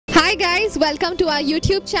Hi guys, welcome to our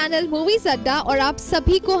YouTube channel Moviez Adda और आप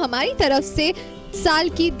सभी को हमारी तरफ से साल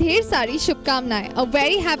की ढेर सारी शुभकामनाएं. A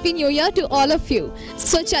very happy new year to all of you.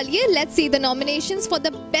 So चलिए, let's see the nominations for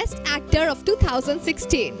the best actor of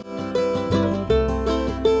 2016.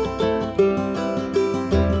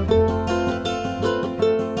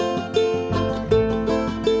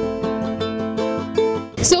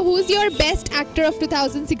 So who's your best actor of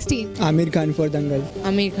 2016? Aamir Khan for Dangal.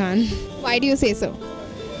 Aamir Khan. Why do you say so?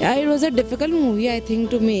 Yeah, it was a difficult movie, I think,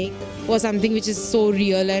 to make for something which is so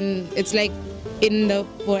real, and it's like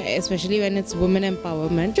especially when it's women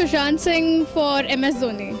empowerment. Sushant Singh for MS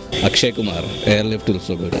Dhoni. Akshay Kumar, airlift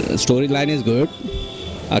also good. Storyline is good.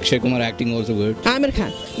 Akshay Kumar acting also good. Aamir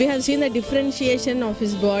Khan. We have seen the differentiation of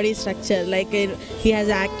his body structure. Like he has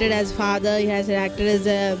acted as father, he has acted as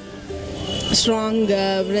a strong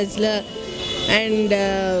wrestler, and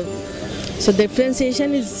so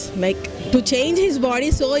differentiation is like to change his body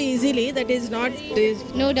so easily that is not.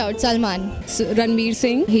 No doubt, Salman. Ranveer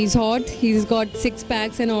Singh, he's hot, he's got six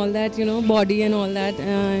packs and all that, you know, body and all that.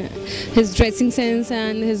 His dressing sense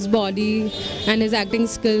and his body and his acting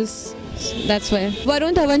skills, that's why.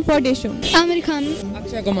 Varun Dhawan for Deshu. Aamir Khan.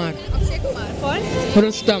 Akshay Kumar. Akshay Kumar for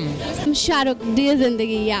Rustam. Shah Rukh, Diya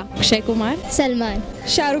Zindagi, yeah. Akshay Kumar. Salman.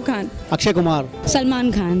 Shah Rukh Khan. Akshay Kumar.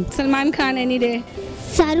 Salman Khan. Salman Khan any day.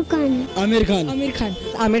 Shah Rukh Khan. Aamir Khan. Aamir Khan.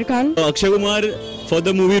 Aamir Khan. Akshay Kumar for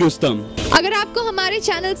the movie Rustam. अगर आपको हमारे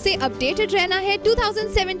channel से updated रहना है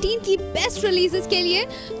 2017 की best releases के लिए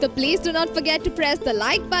तो please do not forget to press the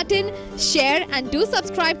like button, share and do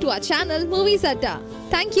subscribe to our channel movies अड्डा.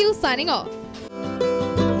 Thank you, signing off.